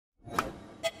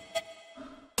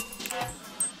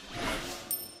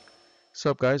What's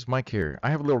up guys, Mike here.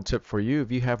 I have a little tip for you.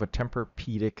 If you have a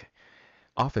Tempur-Pedic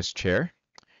office chair,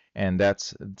 and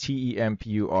that's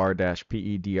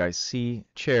Tempur-Pedic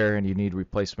chair, and you need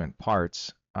replacement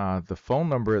parts, the phone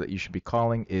number that you should be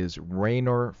calling is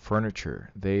Raynor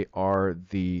Furniture. They are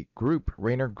the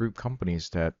Raynor Group companies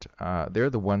that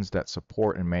they're the ones that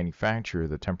support and manufacture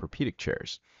the Tempur-Pedic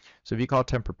chairs. So if you call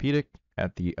Tempur-Pedic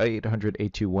at the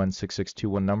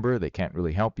 800-821-6621 number, they can't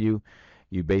really help you.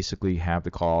 You basically have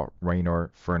to call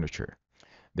Raynor Furniture.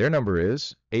 Their number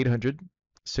is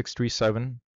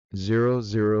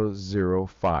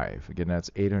 800-637-0005. Again, that's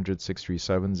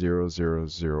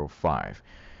 800-637-0005.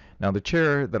 Now, the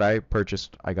chair that I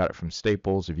purchased, I got it from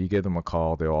Staples. If you give them a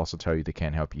call, they'll also tell you they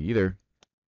can't help you either.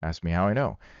 Ask me how I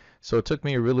know. So it took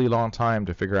me a really long time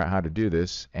to figure out how to do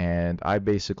this, and I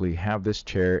basically have this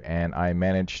chair, and I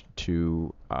managed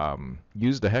to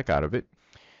use the heck out of it.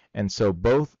 And so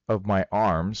both of my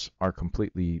arms are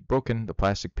completely broken. The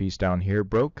plastic piece down here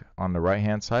broke on the right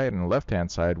hand side, and the left hand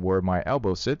side where my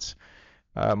elbow sits,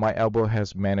 my elbow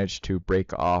has managed to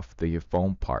break off the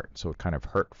foam part, so it kind of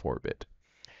hurt for a bit.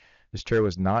 This chair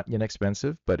was not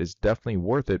inexpensive, but it's definitely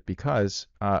worth it because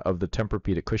of the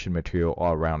Tempur-Pedic cushion material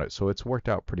all around it, so it's worked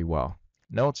out pretty well.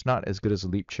 No, it's not as good as a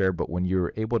Leap chair, but when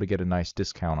you're able to get a nice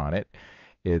discount on it,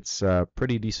 it's a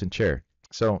pretty decent chair.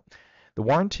 So the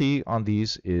warranty on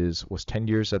these was 10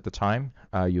 years at the time.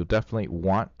 You'll definitely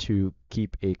want to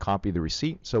keep a copy of the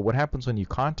receipt. So what happens when you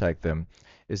contact them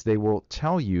is they will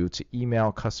tell you to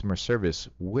email customer service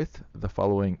with the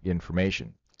following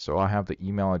information. So I'll have the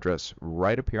email address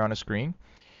right up here on the screen.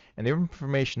 And the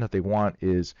information that they want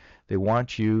is they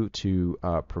want you to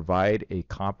provide a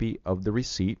copy of the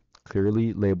receipt,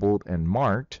 clearly labeled and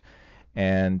marked.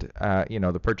 And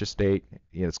the purchase date,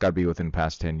 it's got to be within the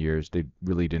past 10 years. They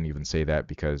really didn't even say that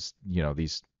because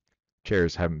these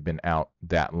chairs haven't been out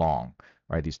that long,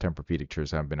 right? These Tempur-Pedic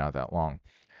chairs haven't been out that long.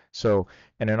 So,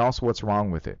 and then also what's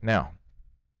wrong with it. Now,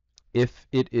 if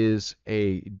it is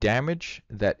a damage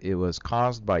that it was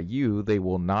caused by you, they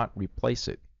will not replace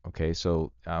it. Okay,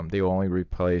 so they will only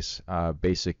replace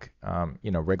basic,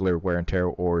 regular wear and tear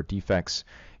or defects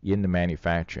in the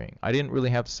manufacturing. I didn't really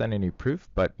have to send any proof,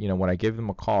 but when I gave them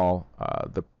a call,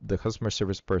 the customer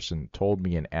service person told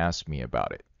me and asked me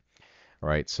about it. All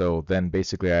right, so then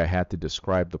basically I had to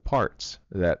describe the parts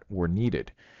that were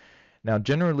needed. Now,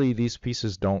 generally these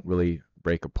pieces don't really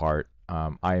break apart.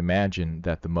 I imagine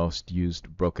that the most used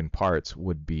broken parts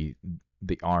would be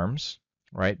the arms,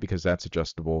 right? Because that's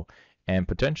adjustable, and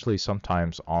potentially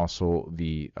sometimes also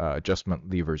the adjustment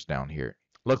levers down here.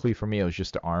 Luckily for me, it was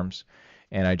just the arms,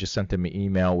 and I just sent them an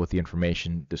email with the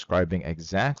information describing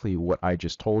exactly what I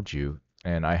just told you,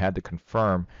 and I had to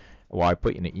confirm, well, I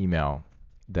put in an email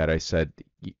that I said,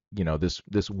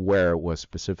 this wear was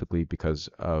specifically because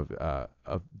of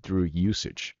through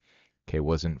usage. Okay, it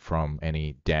wasn't from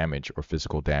any damage or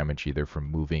physical damage, either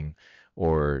from moving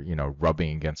or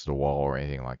rubbing against the wall or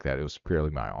anything like that. It was purely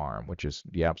my arm, which is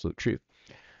the absolute truth.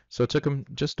 So it took them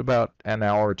just about an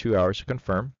hour or 2 hours to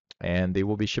confirm, and they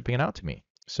will be shipping it out to me.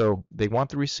 So they want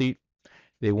the receipt,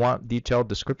 they want detailed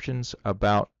descriptions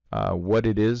about what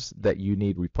it is that you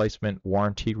need replacement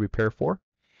warranty repair for,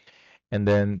 and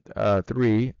then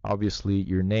 3, obviously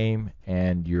your name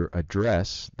and your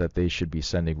address that they should be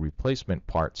sending replacement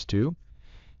parts to.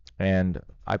 And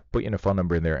I put in a phone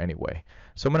number in there anyway.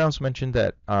 Someone else mentioned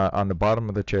that on the bottom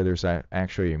of the chair there's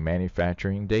actually a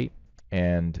manufacturing date,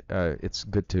 and it's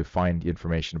good to find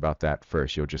information about that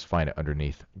first. You'll just find it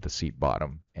underneath the seat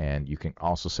bottom, and you can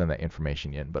also send that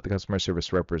information in. But the customer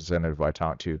service representative I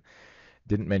talked to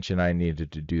didn't mention I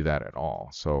needed to do that at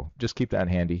all. So just keep that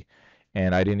handy,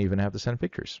 and I didn't even have to send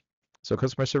pictures. So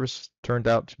customer service turned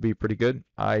out to be pretty good.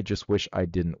 I just wish I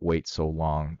didn't wait so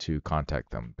long to contact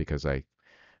them because I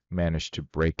managed to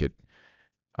break it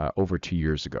over 2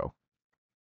 years ago.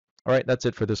 All right, that's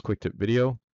it for this quick tip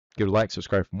video. Give it a like,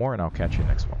 subscribe for more, and I'll catch you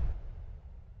next one.